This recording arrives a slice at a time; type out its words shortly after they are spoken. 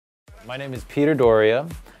My name is Peter Doria.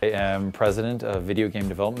 I am president of Video Game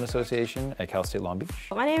Development Association at Cal State Long Beach.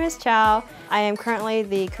 My name is Chow. I am currently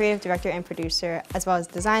the creative director and producer, as well as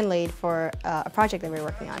design lead for a project that we're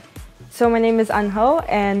working on. So my name is An Ho,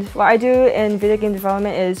 and what I do in video game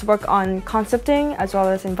development is work on concepting, as well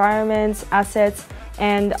as environments, assets,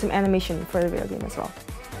 and some animation for the video game as well.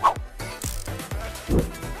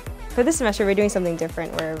 For this semester, we're doing something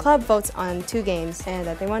different where the club votes on 2 games and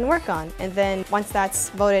that they want to work on. And then once that's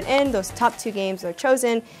voted in, those top 2 games are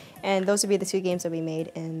chosen, and those will be the 2 games that we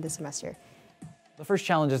made in the semester. The first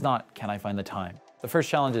challenge is not, can I find the time? The first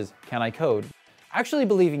challenge is, can I code? Actually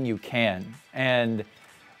believing you can, and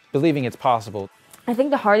believing it's possible. I think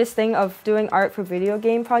the hardest thing of doing art for video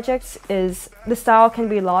game projects is the style can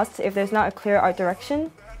be lost if there's not a clear art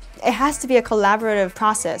direction. It has to be a collaborative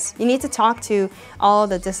process. You need to talk to all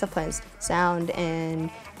the disciplines, sound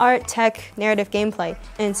and art, tech, narrative, gameplay,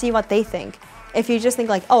 and see what they think. If you just think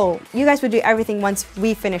like, oh, you guys would do everything once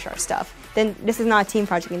we finish our stuff, then this is not a team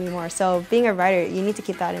project anymore. So being a writer, you need to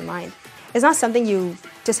keep that in mind. It's not something you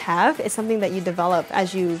just have, it's something that you develop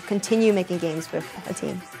as you continue making games with a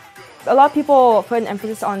team. A lot of people put an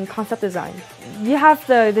emphasis on concept design. You have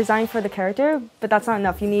the design for the character, but that's not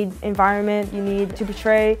enough. You need environment, you need to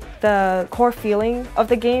portray the core feeling of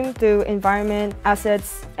the game through environment,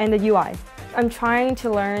 assets, and the UI. I'm trying to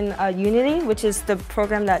learn Unity, which is the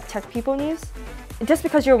program that tech people use. Just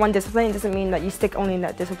because you're one discipline, it doesn't mean that you stick only in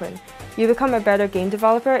that discipline. You become a better game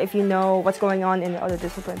developer if you know what's going on in the other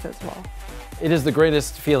disciplines as well. It is the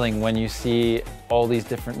greatest feeling when you see all these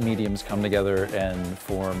different mediums come together and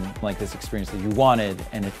form like this experience that you wanted,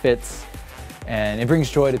 and it fits, and it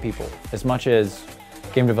brings joy to people. As much as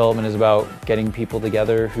game development is about getting people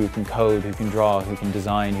together who can code, who can draw, who can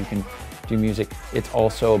design, who can do music, it's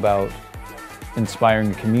also about inspiring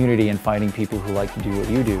the community and finding people who like to do what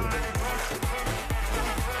you do.